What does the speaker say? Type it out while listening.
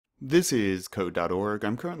This is Code.org.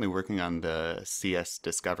 I'm currently working on the CS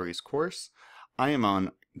Discoveries course. I am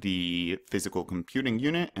on the physical computing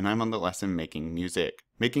unit and I'm on the lesson making music,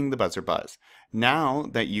 making the buzzer buzz. Now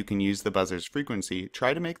that you can use the buzzer's frequency,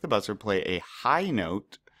 try to make the buzzer play a high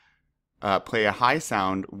note, play a high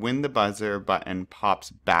sound when the buzzer button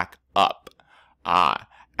pops back up.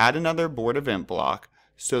 Add another board event block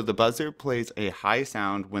so the buzzer plays a high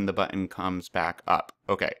sound when the button comes back up.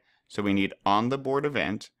 Okay, so we need on the board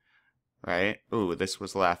event. Right? Ooh, this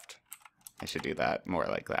was left. I should do that more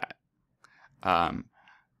like that.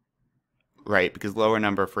 Right, because lower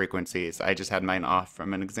number frequencies. I just had mine off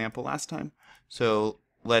from an example last time. So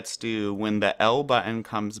let's do when the L button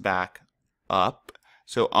comes back up.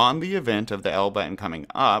 So on the event of the L button coming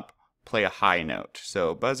up, play a high note.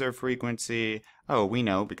 So buzzer frequency. Oh, we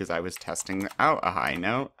know because I was testing out a high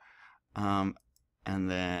note. And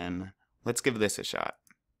then let's give this a shot.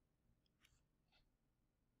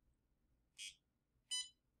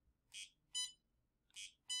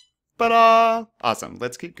 Ta-da! Awesome.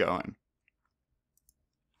 Let's keep going.